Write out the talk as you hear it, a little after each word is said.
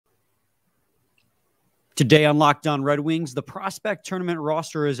Today on Locked On Red Wings, the prospect tournament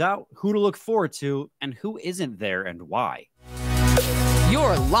roster is out, who to look forward to, and who isn't there and why.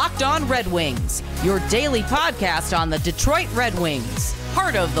 You're Locked On Red Wings, your daily podcast on the Detroit Red Wings.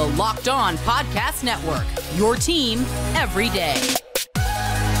 Part of the Locked On Podcast Network, your team every day.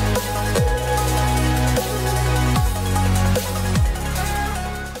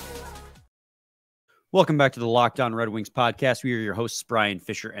 Welcome back to the Locked On Red Wings podcast. We are your hosts, Brian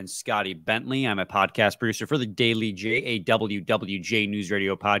Fisher and Scotty Bentley. I'm a podcast producer for the daily JAWWJ News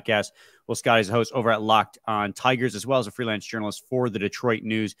Radio podcast. Well, Scotty's a host over at Locked On Tigers, as well as a freelance journalist for the Detroit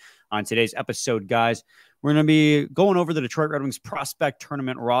News. On today's episode, guys, we're going to be going over the Detroit Red Wings prospect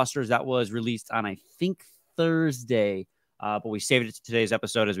tournament rosters that was released on, I think, Thursday. But we saved it to today's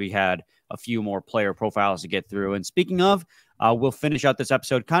episode as we had a few more player profiles to get through. And speaking of, we'll finish out this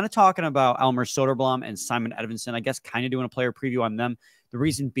episode kind of talking about Elmer Soderblom and Simon Edvinsson, I guess kind of doing a player preview on them. The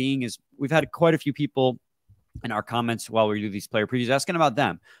reason being is we've had quite a few people in our comments while we do these player previews asking about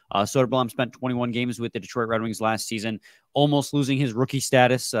them. Soderblom spent 21 games with the Detroit Red Wings last season, almost losing his rookie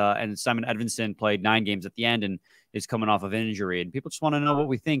status. And Simon Edvinsson played 9 games at the end and is coming off of an injury. And people just want to know what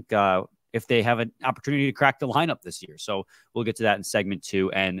we think if they have an opportunity to crack the lineup this year. So we'll get to that in segment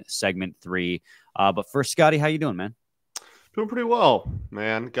 2 and segment 3. But first, Scotty, how you doing, man? Doing pretty well,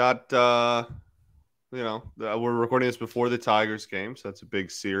 man. Got, we're recording this before the Tigers game, so that's a big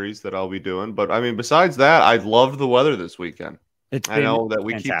series that I'll be doing. But, I mean, besides that, I loved the weather this weekend. I know that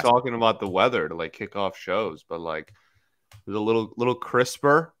we keep talking about the weather to, like, kick off shows, but, like, it was a little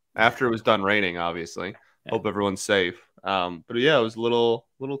crisper after it was done raining, obviously. Yeah. Hope everyone's safe. But yeah, it was a little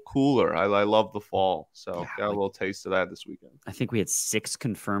cooler. I love the fall, so got a little taste of that this weekend. I think we had 6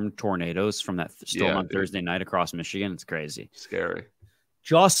 confirmed tornadoes from that storm on Thursday night across Michigan. It's crazy, scary.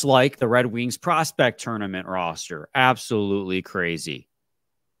 Just like the Red Wings prospect tournament roster, absolutely crazy.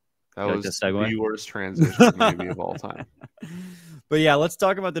 That was the worst transition maybe of all time. But yeah, let's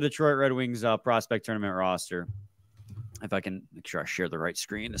talk about the Detroit Red Wings prospect tournament roster. If I can make sure I share the right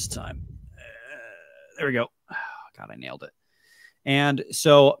screen this time. There we go. Oh, God, I nailed it. And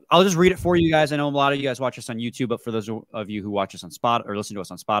so I'll just read it for you guys. I know a lot of you guys watch us on YouTube, but for those of you who watch us on Spot or listen to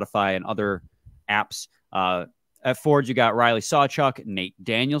us on Spotify and other apps, at Forge, you got Riley Sawchuk, Nate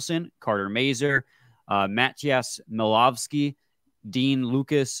Danielson, Carter Mazure, Matthias Milovsky, Dean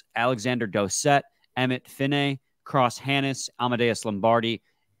Lucas, Alexander Dossett, Emmett Finney, Cross Hannes, Amadeus Lombardi,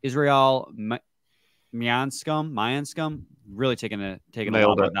 Israel Mayanskum, really taking a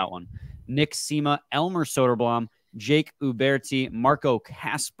lot on that one. Nick Sema, Elmer Soderblom, Jake Uberti, Marco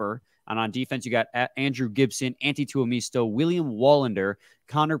Kasper. And on defense, you got Andrew Gibson, Antti Tuomisto, William Wallander,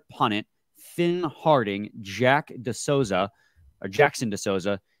 Connor Punnett, Finn Harding, Jackson DeSouza,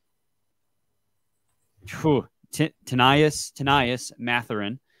 Tanias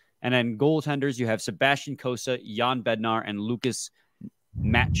Matherin. And then goaltenders, you have Sebastian Kosa, Jan Bednar, and Lucas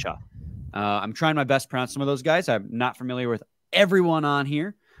Matcha. I'm trying my best to pronounce some of those guys. I'm not familiar with everyone on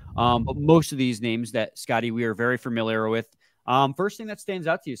here. But most of these names that, Scotty, we are very familiar with. First thing that stands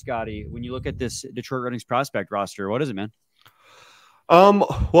out to you, Scotty, when you look at this Detroit Red Wings prospect roster, what is it, man?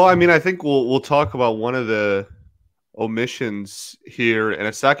 Well, I mean, I think we'll talk about one of the omissions here in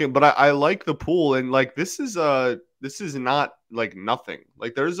a second, but I like the pool, and like this is not like nothing.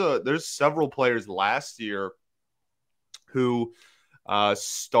 Like there's several players last year who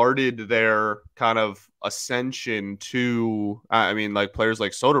started their kind of ascension to, I mean, like players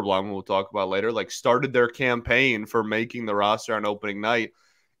like Soderblom, we'll talk about later, like started their campaign for making the roster on opening night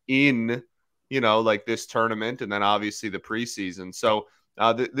in, like this tournament, and then obviously the preseason. So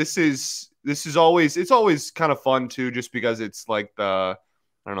this is always kind of fun too, just because it's like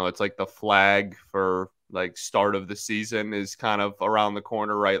it's like the flag for like start of the season is kind of around the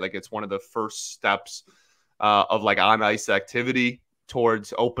corner, right? Like it's one of the first steps of like on ice activity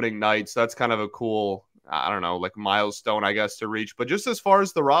towards opening night. So that's kind of a cool, like milestone, I guess, to reach. But just as far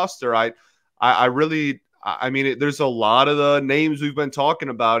as the roster, I mean, there's a lot of the names we've been talking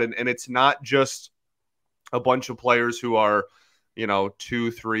about, and it's not just a bunch of players who are,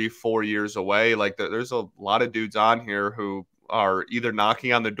 2, 3, 4 years away. Like there's a lot of dudes on here who are either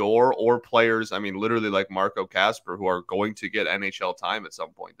knocking on the door or players, I mean, literally like Marco Kasper, who are going to get NHL time at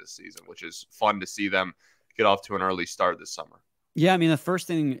some point this season, which is fun to see them get off to an early start this summer. Yeah, I mean, the first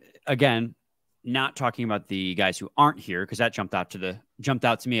thing, again, not talking about the guys who aren't here, because that jumped out to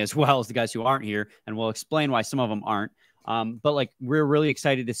me as well as the guys who aren't here, and we'll explain why some of them aren't. But like we're really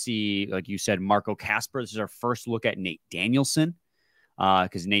excited to see, like you said, Marco Kasper. This is our first look at Nate Danielson,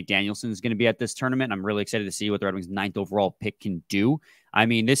 because Nate Danielson is going to be at this tournament. I'm really excited to see what the Red Wings 9th overall pick can do. I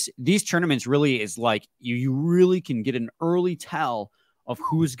mean, these tournaments really is like you really can get an early tell of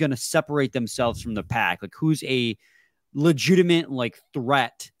who's going to separate themselves from the pack, like who's a legitimate like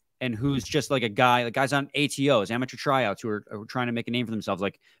threat and who's just like a guy, like guys on ATOs, amateur tryouts, who are trying to make a name for themselves,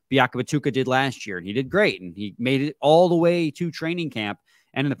 like Biaka Batuka did last year, and he did great, and he made it all the way to training camp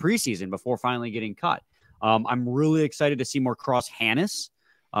and in the preseason before finally getting cut. I'm really excited to see more Cross Hannes.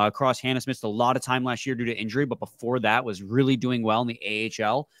 Cross Hannes missed a lot of time last year due to injury, but before that was really doing well in the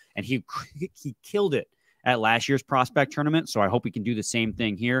AHL, and he killed it at last year's prospect tournament. So I hope we can do the same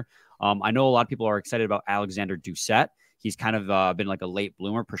thing here. I know a lot of people are excited about Alexander Doucette. He's kind of been like a late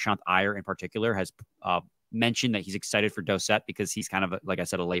bloomer. Prashant Iyer in particular has mentioned that he's excited for Doucette because he's kind of, like I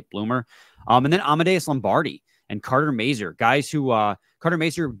said, a late bloomer. And then Amadeus Lombardi and Carter Mazure, guys who Carter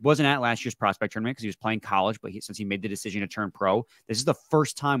Mazure wasn't at last year's prospect tournament because he was playing college, but since he made the decision to turn pro, this is the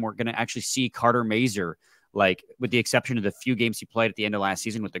first time we're going to actually see Carter Mazure, like with the exception of the few games he played at the end of last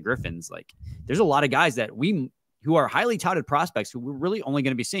season with the Griffins. Like there's a lot of guys that who are highly touted prospects who we're really only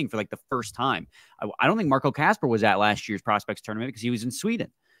going to be seeing for like the first time. I don't think Marco Kasper was at last year's prospects tournament because he was in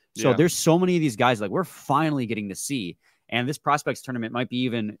Sweden. So there's so many of these guys like we're finally getting to see. And this prospects tournament might be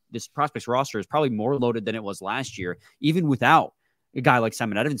this prospects roster is probably more loaded than it was last year, even without a guy like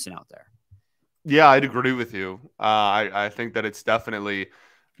Simon Edvinsson out there. Yeah, I'd agree with you. I think that it's definitely,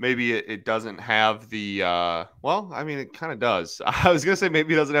 maybe it doesn't have the, well, I mean, it kind of does. I was going to say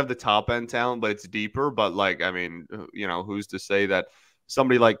maybe it doesn't have the top end talent, but it's deeper. But like, I mean, who's to say that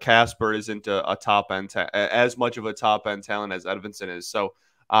somebody like Kasper isn't a top end, as much of a top end talent as Edvinsson is. So,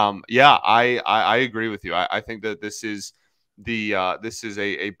 yeah, I agree with you. I think that this is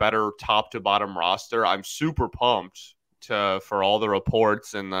a better top to bottom roster. I'm super pumped for all the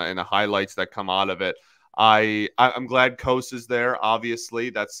reports and the highlights that come out of it. I'm glad Kos is there. Obviously,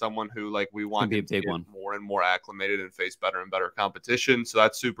 that's someone who like we want to get more and more acclimated and face better and better competition. So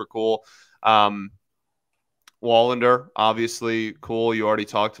that's super cool. Wallander, obviously cool. You already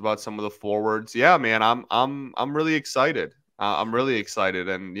talked about some of the forwards. Yeah, man, I'm really excited. I'm really excited.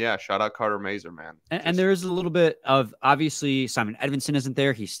 And yeah, shout out Carter Mazure, man. And there is a little bit of, obviously, Simon Edvinsson isn't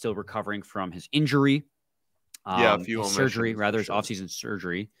there. He's still recovering from his injury. A few surgery, rather, his offseason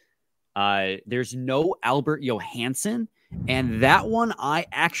surgery. There's no Albert Johansson. And that one,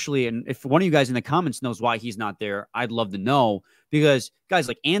 and if one of you guys in the comments knows why he's not there, I'd love to know. Because guys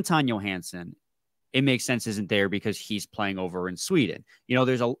like Anton Johansson, it makes sense isn't there because he's playing over in Sweden. Some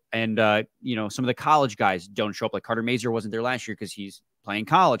of the college guys don't show up. Like Carter Mazure wasn't there last year because he's playing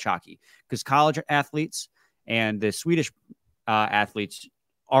college hockey. Because college athletes and the Swedish athletes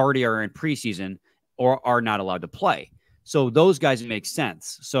already are in preseason or are not allowed to play. So those guys, it makes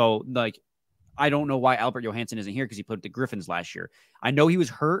sense. So like, I don't know why Albert Johansson isn't here because he played with the Griffins last year. I know he was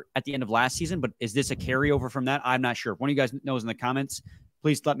hurt at the end of last season, but is this a carryover from that? I'm not sure. If one of you guys knows in the comments,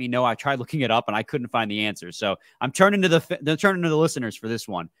 please let me know. I tried looking it up and I couldn't find the answer. So I'm turning to the listeners for this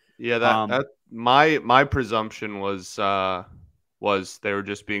one. Yeah, that my presumption was they were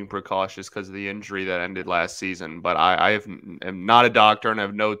just being precautious because of the injury that ended last season. But I am not a doctor and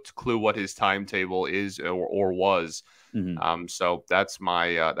have no clue what his timetable is or was. Mm-hmm. So that's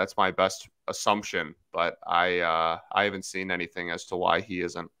my best assumption. But I haven't seen anything as to why he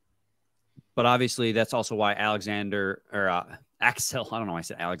isn't. But obviously, that's also why Axel, I don't know why I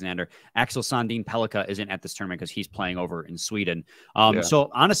said Alexander. Axel Sandin Pellikka isn't at this tournament because he's playing over in Sweden. So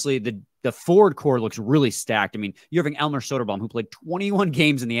honestly, the forward core looks really stacked. I mean, you're having Elmer Soderblom, who played 21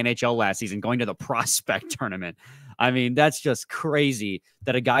 games in the NHL last season, going to the prospect tournament. I mean, that's just crazy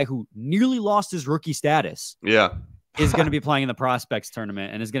that a guy who nearly lost his rookie status is going to be playing in the prospects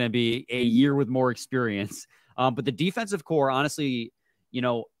tournament and is going to be a year with more experience. But the defensive core, honestly,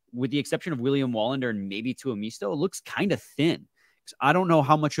 with the exception of William Wallander and maybe Tuomisto, it looks kind of thin. I don't know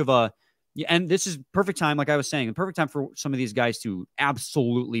how much of and this is perfect time, like I was saying, the perfect time for some of these guys to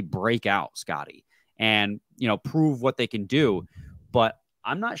absolutely break out, Scotty, and, prove what they can do. But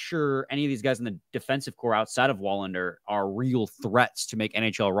I'm not sure any of these guys in the defensive core outside of Wallander are real threats to make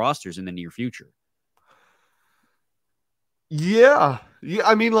NHL rosters in the near future. Yeah.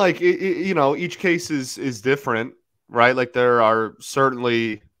 I mean, like, each case is different, right? Like there are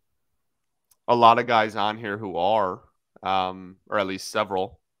certainly a lot of guys on here who are, or at least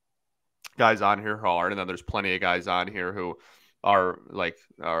several guys on here who are, and then there's plenty of guys on here who are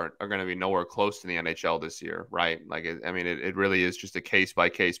going to be nowhere close to the NHL this year, right? Like, it really is just a case by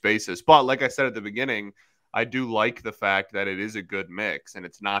case basis. But like I said at the beginning, I do like the fact that it is a good mix, and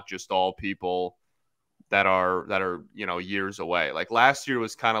it's not just all people that are years away. Like last year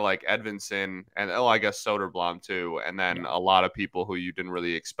was kind of like Edvinsson and I guess Soderblom too, and then a lot of people who you didn't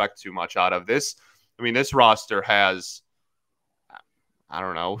really expect too much out of this. I mean, this roster has, I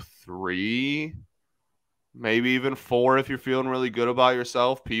don't know, three maybe even 4 if you're feeling really good about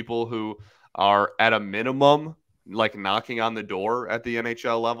yourself. People who are at a minimum like knocking on the door at the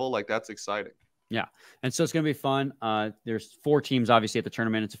NHL level. Like, that's exciting. Yeah. And so it's going to be fun. There's 4 teams, obviously, at the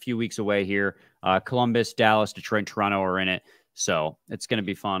tournament. It's a few weeks away here. Columbus, Dallas, Detroit, and Toronto are in it. So it's going to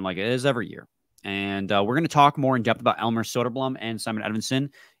be fun like it is every year. And we're going to talk more in depth about Elmer Soderblom and Simon Edvinsson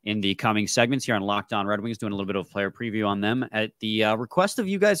in the coming segments here on Locked On Red Wings, doing a little bit of a player preview on them at the request of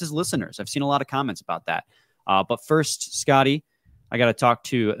you guys as listeners. I've seen a lot of comments about that. But first, Scotty, I got to talk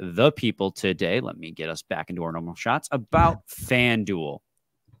to the people today. Let me get us back into our normal shots about FanDuel.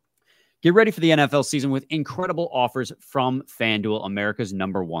 Get ready for the NFL season with incredible offers from FanDuel, America's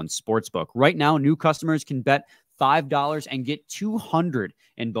 #1 sportsbook. Right now, new customers can bet $5 and get $200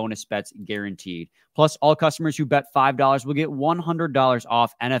 in bonus bets guaranteed. Plus, all customers who bet $5 will get $100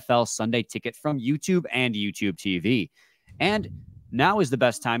 off NFL Sunday Ticket from YouTube and YouTube TV. And now is the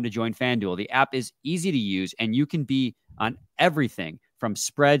best time to join FanDuel. The app is easy to use, and you can be on everything from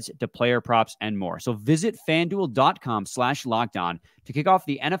spreads to player props and more. So visit FanDuel.com/lockedon to kick off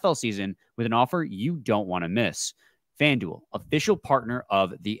the NFL season with an offer you don't want to miss. FanDuel, official partner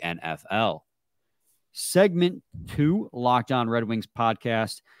of the NFL. Segment 2, Locked On Red Wings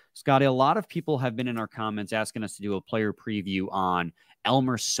podcast. Scotty, a lot of people have been in our comments asking us to do a player preview on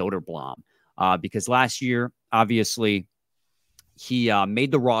Elmer Soderblom because last year, obviously, he made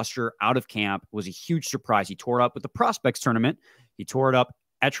the roster out of camp. It was a huge surprise. He tore it up with the prospects tournament. He tore it up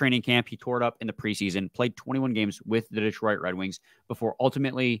at training camp. He tore it up in the preseason, played 21 games with the Detroit Red Wings before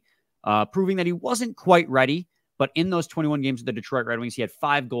ultimately proving that he wasn't quite ready. But in those 21 games with the Detroit Red Wings, he had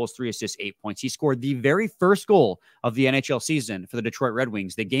 5 goals, 3 assists, 8 points. He scored the very first goal of the NHL season for the Detroit Red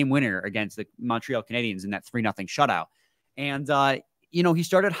Wings, the game winner against the Montreal Canadiens in that 3-0 shutout. And, he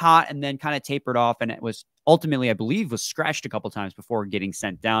started hot and then kind of tapered off. And it was ultimately, I believe, was scratched a couple times before getting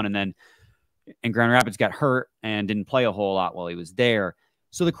sent down. And then in Grand Rapids got hurt and didn't play a whole lot while he was there.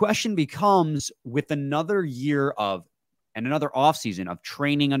 So the question becomes, with another year of and another offseason of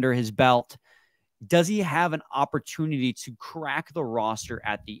training under his belt, does he have an opportunity to crack the roster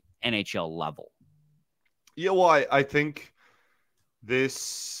at the NHL level? Yeah, well, I think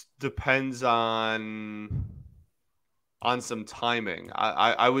this depends on some timing.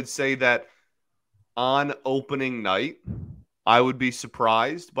 I would say that on opening night, I would be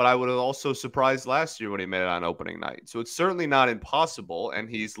surprised, but I would have also surprised last year when he made it on opening night. So it's certainly not impossible, and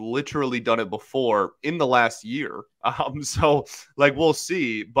he's literally done it before in the last year. So we'll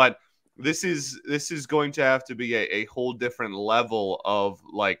see, but this is going to have to be a whole different level of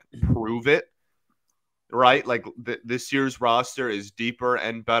prove it, right? This year's roster is deeper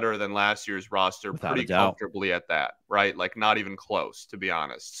and better than last year's roster, without pretty comfortably at that, right? Not even close, to be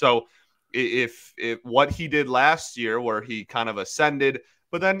honest. So if what he did last year, where he kind of ascended,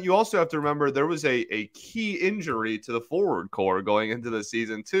 but then you also have to remember there was a key injury to the forward core going into the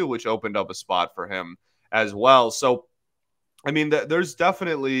season too, which opened up a spot for him as well. So, I mean, there's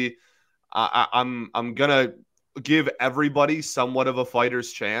definitely. I'm gonna give everybody somewhat of a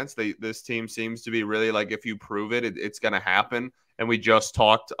fighter's chance. This team seems to be really if you prove it, it's gonna happen. And we just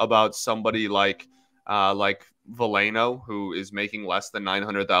talked about somebody like Veleno, who is making less than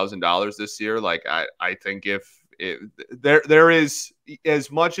 $900,000 this year. I think if there is, as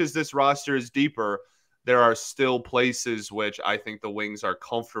much as this roster is deeper, there are still places which I think the Wings are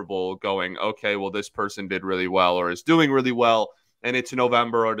comfortable going, okay, well, this person did really well or is doing really well, and it's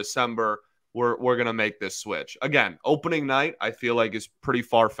November or December, we're going to make this switch. Again, opening night, I feel like is pretty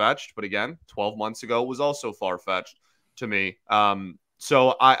far-fetched, but again, 12 months ago was also far-fetched to me.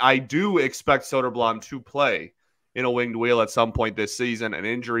 So I do expect Soderblom to play in a winged wheel at some point this season. An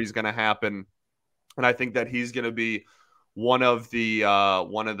injury is going to happen, and I think that he's going to be one of the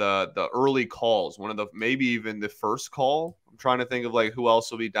early calls, maybe even the first call. I'm trying to think of who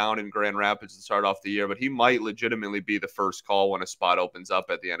else will be down in Grand Rapids to start off the year, but he might legitimately be the first call when a spot opens up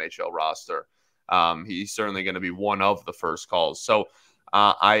at the NHL roster. He's certainly going to be one of the first calls. So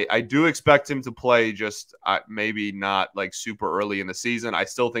I do expect him to play, just maybe not super early in the season. I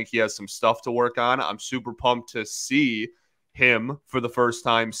still think he has some stuff to work on. I'm super pumped to see him for the first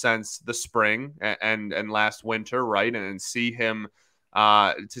time since the spring and last winter, right? And see him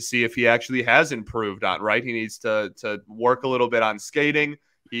to see if he actually has improved on, right? He needs to work a little bit on skating.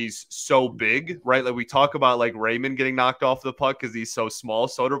 He's so big, right? We talk about Raymond getting knocked off the puck because he's so small.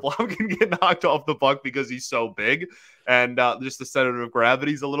 Soderblom can get knocked off the puck because he's so big, and just the center of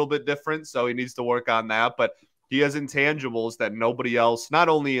gravity is a little bit different. So he needs to work on that. But he has intangibles that nobody else, not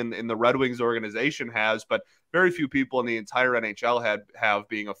only in the Red Wings organization has, but very few people in the entire NHL have,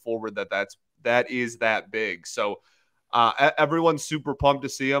 being a forward that is that big. So Everyone's super pumped to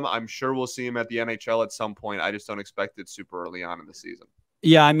see him. I'm sure we'll see him at the NHL at some point. I just don't expect it super early on in the season.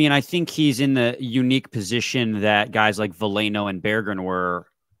 Yeah, I mean, I think he's in the unique position that guys like Veleno and Berggren were,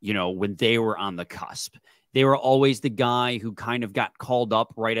 when they were on the cusp. They were always the guy who kind of got called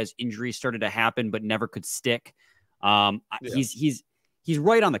up right as injuries started to happen, but never could stick. He's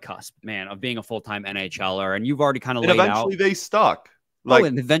right on the cusp, man, of being a full-time NHLer, and you've already kind of laid out. Eventually they stuck.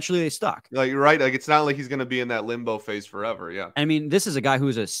 And eventually they stuck. Like, you're right. Like, it's not like he's going to be in that limbo phase forever. Yeah. I mean, this is a guy who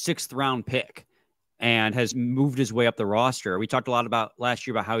is a 6th-round pick and has moved his way up the roster. We talked a lot about last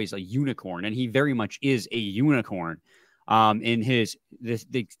year about how he's a unicorn, and he very much is a unicorn. In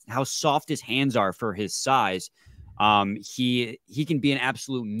how soft his hands are for his size. He can be an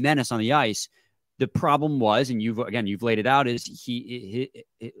absolute menace on the ice. The problem was, and you've laid it out, is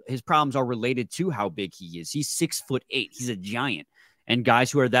his problems are related to how big he is. He's 6'8". He's a giant. And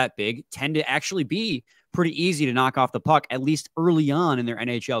guys who are that big tend to actually be pretty easy to knock off the puck, at least early on in their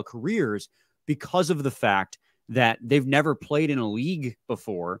NHL careers, because of the fact that they've never played in a league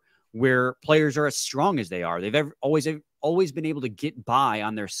before where players are as strong as they are. They've always been able to get by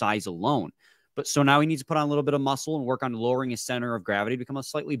on their size alone. But so now he needs to put on a little bit of muscle and work on lowering his center of gravity to become a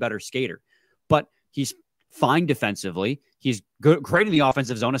slightly better skater. But he's fine defensively. He's great in the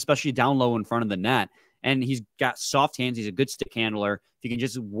offensive zone, especially down low in front of the net. And he's got soft hands. He's a good stick handler. If he can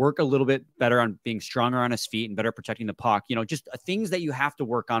just work a little bit better on being stronger on his feet and better protecting the puck, just things that you have to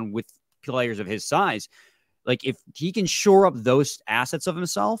work on with players of his size. Like, if he can shore up those assets of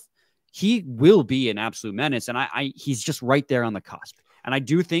himself, he will be an absolute menace. And he's just right there on the cusp. And I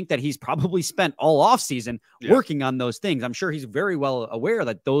do think that he's probably spent all offseason working on those things. I'm sure he's very well aware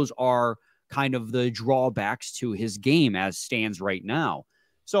that those are kind of the drawbacks to his game as stands right now.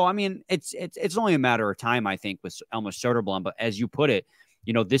 So, I mean, it's only a matter of time, I think, with Elmer Soderblom. But as you put it,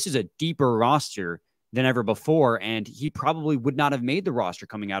 this is a deeper roster than ever before, and he probably would not have made the roster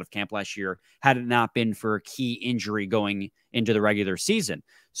coming out of camp last year had it not been for a key injury going into the regular season.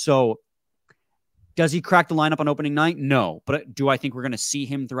 So does he crack the lineup on opening night? No. But do I think we're going to see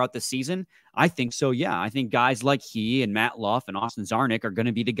him throughout the season? I think so, yeah. I think guys like he and Matt Luff and Austin Czarnik are going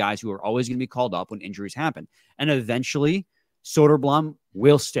to be the guys who are always going to be called up when injuries happen. And eventually Soderblom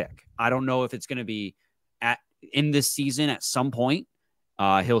will stick. I don't know if it's going to be in this season at some point.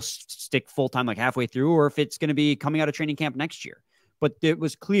 He'll stick full-time like halfway through, or if it's going to be coming out of training camp next year. But it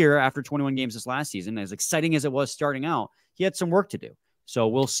was clear after 21 games this last season, as exciting as it was starting out, he had some work to do. So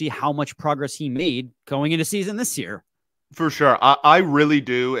we'll see how much progress he made going into season this year. For sure. I really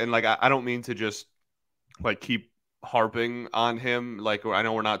do. And I don't mean to just keep harping on him. I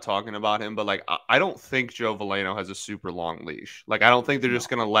know we're not talking about him, but I don't think Joe Veleno has a super long leash. I don't think they're just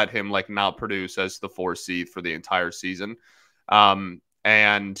going to let him not produce as the 4th seed for the entire season.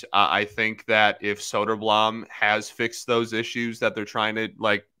 And I think that if Soderblom has fixed those issues that they're trying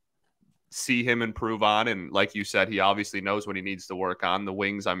to see him improve on, and like you said, he obviously knows what he needs to work on. The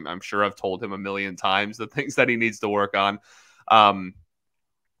wings, I'm sure I've told him a million times the things that he needs to work on.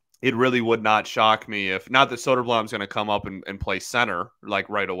 It really would not shock me if, not that Soderblom's going to come up and play center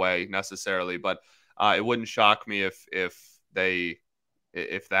right away necessarily, but it wouldn't shock me if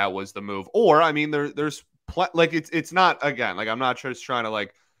that was the move. Or I mean, there's it's not, again, I'm not just trying to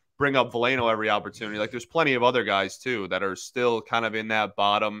bring up Veleno every opportunity. There's plenty of other guys too that are still kind of in that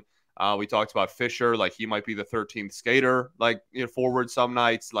bottom. We talked about Fisher, he might be the 13th skater, forward some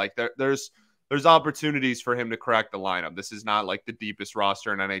nights. There's opportunities for him to crack the lineup. This is not the deepest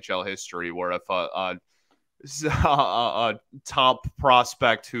roster in NHL history where if a top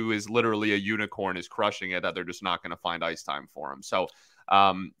prospect who is literally a unicorn is crushing it, that they're just not going to find ice time for him. So,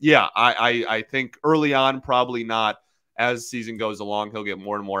 I think early on, probably not. As the season goes along, he'll get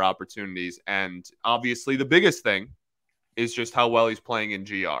more and more opportunities. And obviously the biggest thing is just how well he's playing in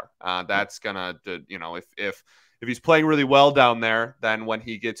GR. That's gonna, if he's playing really well down there, then when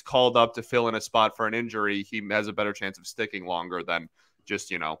he gets called up to fill in a spot for an injury, he has a better chance of sticking longer than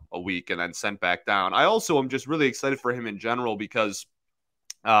just, a week and then sent back down. I also am just really excited for him in general because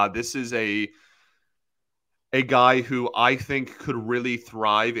this is a guy who I think could really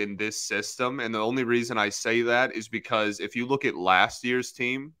thrive in this system. And the only reason I say that is because if you look at last year's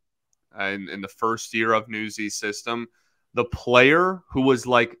team in the first year of Newsy's system, the player who was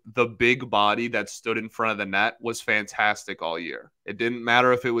the big body that stood in front of the net was fantastic all year. It didn't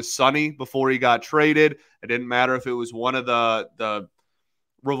matter if it was Sonny before he got traded. It didn't matter if it was one of the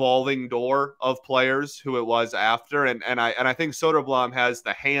revolving door of players who it was after. And I think Soderblom has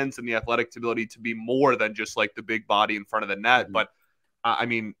the hands and the athletic ability to be more than just the big body in front of the net. Mm-hmm. But I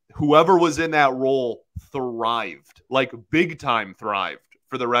mean, whoever was in that role thrived, big time thrived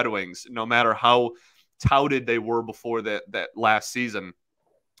for the Red Wings, no matter how touted they were before that last season.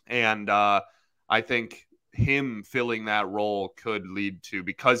 And I think him filling that role could lead to,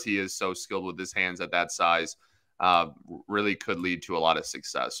 because he is so skilled with his hands at that size, really could lead to a lot of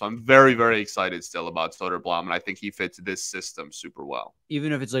success. So I'm very, very excited still about Soderblom, and I think he fits this system super well.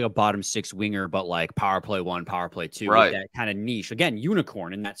 Even if it's like a bottom six winger, but like power play 1, power play 2, right, with that kind of niche. Again,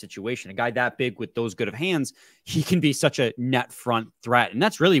 unicorn in that situation. A guy that big with those good of hands, he can be such a net front threat. And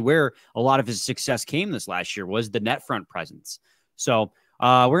that's really where a lot of his success came this last year, was the net front presence. So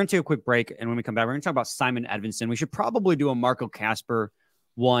we're going to take a quick break, and when we come back, we're going to talk about Simon Edvinsson. We should probably do a Marco Kasper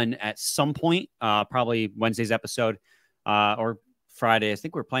one at some point, probably Wednesday's episode or Friday. I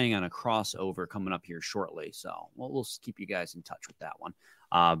think we're planning on a crossover coming up here shortly, so we'll keep you guys in touch with that one.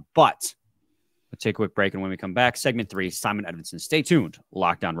 But we'll take a quick break, and when we come back, segment 3, Simon Edvinsson. Stay tuned.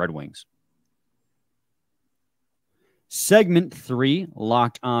 Locked On Red Wings. Segment 3,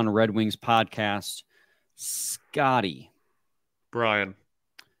 Locked On Red Wings podcast. Scotty. Brian.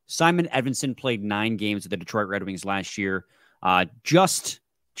 Simon Edvinsson played 9 games with the Detroit Red Wings last year.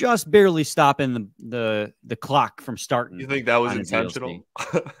 Just barely stopping the clock from starting. You think that was intentional?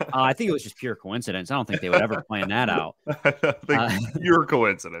 I think it was just pure coincidence. I don't think they would ever plan that out. I think pure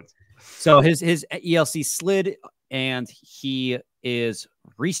coincidence. So his ELC slid, and he is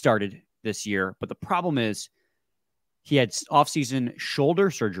restarted this year. But the problem is he had off-season shoulder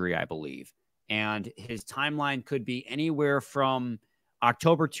surgery, I believe, and his timeline could be anywhere from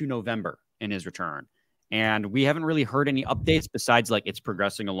October to November in his return. And we haven't really heard any updates besides like it's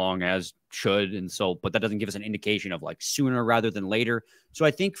progressing along as should. And so, but that doesn't give us an indication of like sooner rather than later. So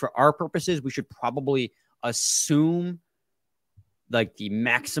I think for our purposes, we should probably assume like the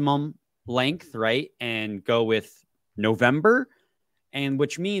maximum length, right? And go with November. And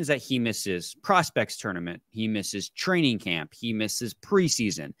which means that he misses prospects tournament. He misses training camp. He misses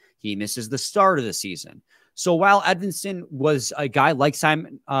preseason. He misses the start of the season. So while Edvinsson was a guy like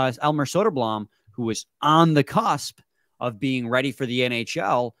Elmer Soderblom, who was on the cusp of being ready for the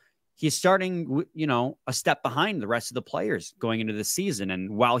NHL, he's starting, a step behind the rest of the players going into the season. And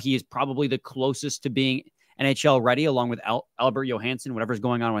while he is probably the closest to being NHL ready, along with Albert Johansson, whatever's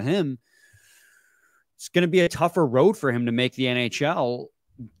going on with him, it's going to be a tougher road for him to make the NHL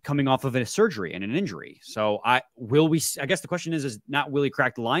coming off of a surgery and an injury. So I guess the question is not will he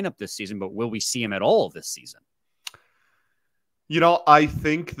crack the lineup this season, but will we see him at all this season? I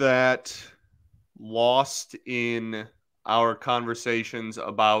think that lost in our conversations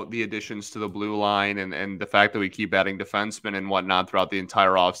about the additions to the blue line and the fact that we keep adding defensemen and whatnot throughout the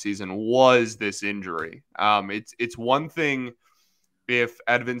entire offseason was this injury. It's one thing if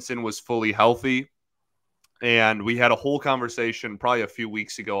Edvinsson was fully healthy, and we had a whole conversation probably a few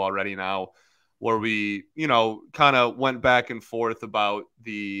weeks ago already now where we, kind of went back and forth about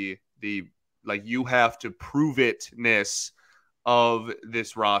the like you have to prove it-ness of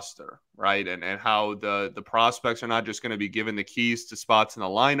this roster, right? And how the prospects are not just going to be given the keys to spots in the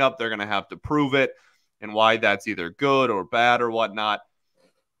lineup. They're going to have to prove it, and why that's either good or bad or whatnot.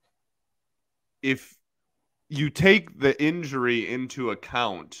 If you take the injury into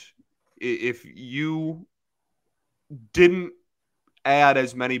account, if you didn't add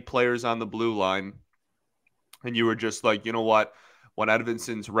as many players on the blue line and you were just like, you know what, when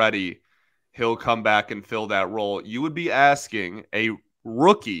Edvinsson's ready, he'll come back and fill that role, you would be asking a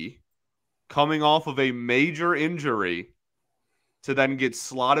rookie coming off of a major injury to then get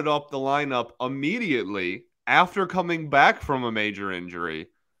slotted up the lineup immediately after coming back from a major injury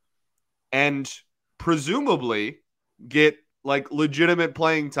and presumably get like legitimate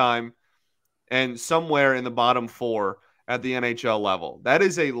playing time and somewhere in the bottom 4 at the NHL level. That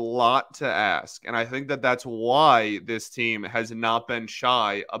is a lot to ask. And I think that that's why this team has not been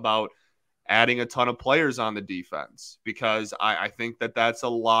shy about adding a ton of players on the defense, because I think that that's a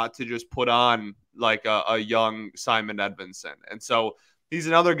lot to just put on like a young Simon Edvinsson. And so he's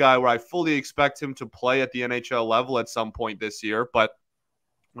another guy where I fully expect him to play at the NHL level at some point this year. But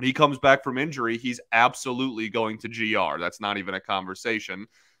when he comes back from injury, he's absolutely going to GR. That's not even a conversation.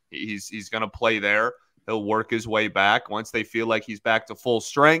 He's going to play there. He'll work his way back. Once they feel like he's back to full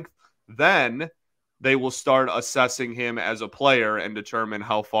strength, then they will start assessing him as a player and determine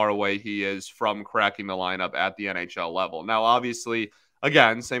how far away he is from cracking the lineup at the NHL level. Now, obviously,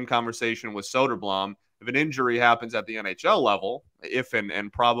 again, same conversation with Soderblom. If an injury happens at the NHL level, if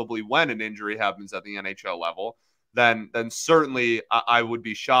and probably when an injury happens at the NHL level, then certainly I would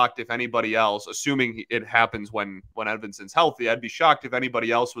be shocked if anybody else, assuming it happens when Edvinsson's healthy, I'd be shocked if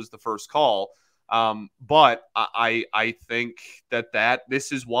anybody else was the first call. But I think that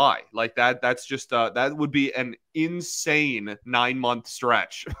this is why. Like that's just that would be an insane 9-month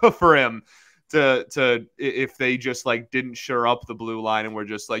stretch for him to if they just like didn't shore up the blue line and were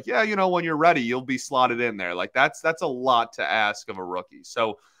just like, yeah, you know, when you're ready, you'll be slotted in there. Like that's a lot to ask of a rookie.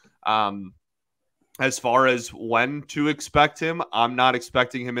 So as far as when to expect him, I'm not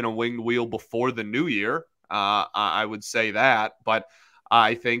expecting him in a winged wheel before the new year. I would say that, but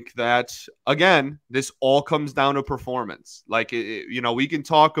I think that, again, this all comes down to performance. Like, you know, we can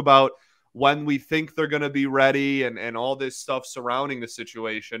talk about when we think they're going to be ready and all this stuff surrounding the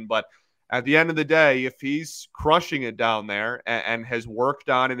situation. But at the end of the day, if he's crushing it down there and has worked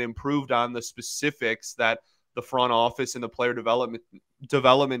on and improved on the specifics that the front office and the player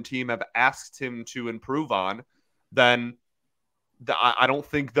development team have asked him to improve on, then I don't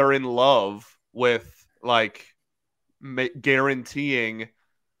think they're in love with like guaranteeing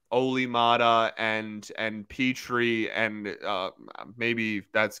Olli Maatta and Petrie and maybe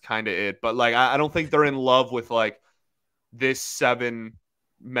that's kind of it. But like I don't think they're in love with like this 7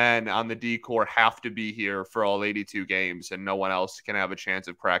 men on the D-core have to be here for all 82 games and no one else can have a chance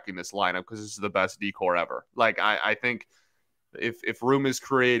of cracking this lineup because this is the best D-core ever. Like I think if room is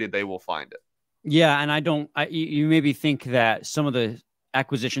created, they will find it. Yeah, and you maybe think that some of the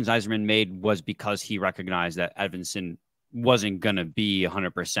acquisitions Yzerman made was because he recognized that Edvinsson wasn't going to be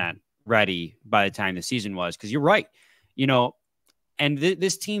 100% ready by the time the season was. Because you're right, you know, and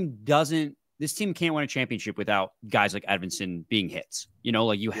this team can't win a championship without guys like Edvinsson being hits. You know,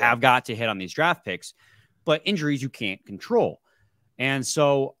 like you have got to hit on these draft picks, but injuries you can't control. And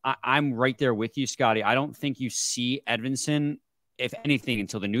so I'm right there with you, Scotty. I don't think you see Edvinsson, if anything,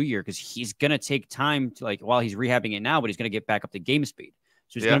 until the new year, because he's going to take time to, like, while he's rehabbing it now, but he's going to get back up to game speed.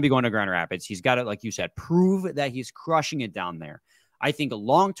 So he's going to be going to Grand Rapids. He's got to, like you said, prove that he's crushing it down there. I think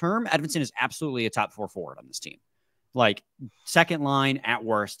long-term, Edvinsson is absolutely a top 4 forward on this team. Like second line at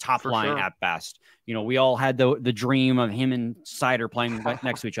worst, top line at best. You know, we all had the dream of him and Sider playing right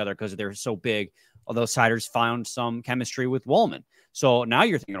next to each other because they're so big, although Sider's found some chemistry with Wollman. So now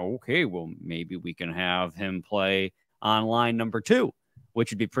you're thinking, okay, well, maybe we can have him play on line number 2,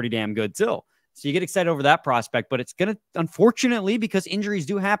 which would be pretty damn good too. So you get excited over that prospect, but it's going to, unfortunately, because injuries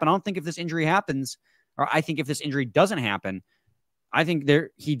do happen. I don't think if this injury happens, or I think if this injury doesn't happen, I think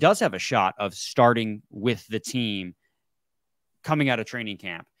he does have a shot of starting with the team coming out of training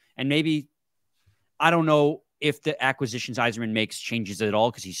camp. And maybe, I don't know if the acquisitions Yzerman makes changes at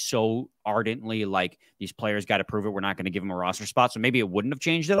all because he's so ardently like, these players got to prove it. We're not going to give him a roster spot. So maybe it wouldn't have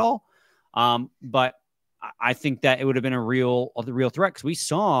changed at all. But I think that it would have been a real threat because we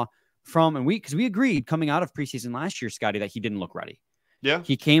saw because we agreed coming out of preseason last year, Scotty, that he didn't look ready. Yeah.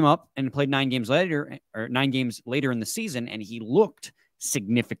 He came up and played 9 games later in the season, and he looked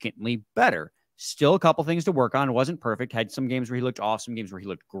significantly better. Still a couple things to work on. It wasn't perfect. Had some games where he looked off, some games where he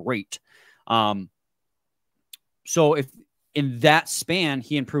looked great. So if in that span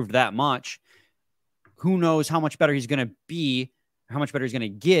he improved that much, who knows how much better he's going to be, how much better he's going to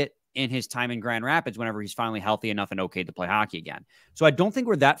get in his time in Grand Rapids whenever he's finally healthy enough and okay to play hockey again. So I don't think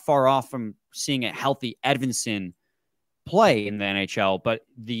we're that far off from seeing a healthy Edvinsson play in the NHL, but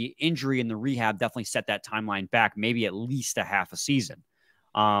the injury and the rehab definitely set that timeline back maybe at least a half a season.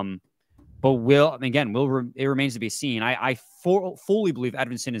 But it remains to be seen. I fully believe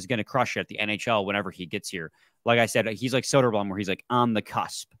Edvinsson is going to crush it at the NHL whenever he gets here. Like I said, he's like Soderblom where he's like on the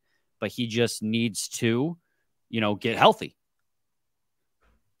cusp, but he just needs to, get healthy.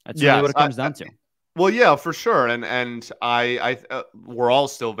 That's really what it comes down to. Well, yeah, for sure. And I we're all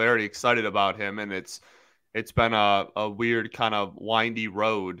still very excited about him. And it's been a weird kind of windy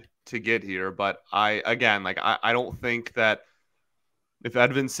road to get here. But I don't think that if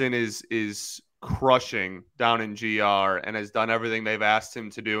Edvinsson is crushing down in GR and has done everything they've asked him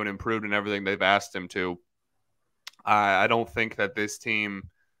to do and improved in everything they've asked him to, I don't think that this team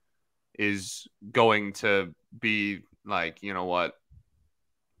is going to be like, you know what,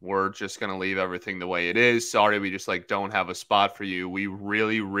 we're just going to leave everything the way it is. Sorry, we just don't have a spot for you. We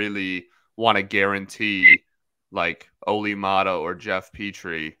really, really want to guarantee like Olli Maatta or Jeff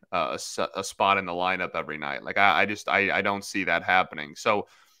Petrie a spot in the lineup every night. Like I don't see that happening. So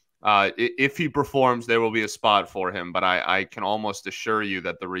if he performs, there will be a spot for him. But I can almost assure you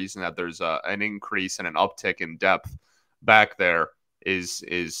that the reason that there's an increase and an uptick in depth back there is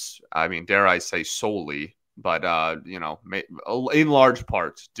I mean, dare I say solely, but in large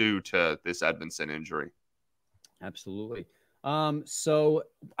part due to this Edvinsson injury. Absolutely. So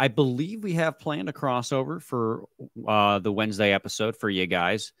I believe we have planned a crossover for the Wednesday episode for you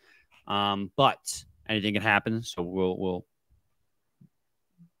guys. But anything can happen, so we'll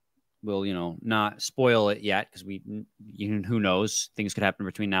not spoil it yet because who knows, things could happen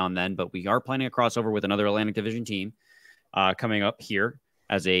between now and then. But we are planning a crossover with another Atlantic Division team coming up here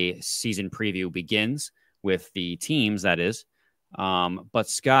as a season preview begins with the teams, that is. But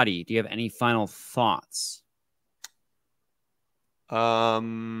Scotty, do you have any final thoughts? We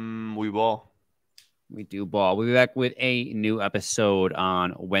ball. We do ball. We'll be back with a new episode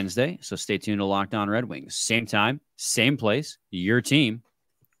on Wednesday. So stay tuned to Locked On Red Wings. Same time, same place, your team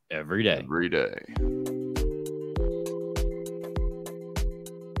every day. Every day.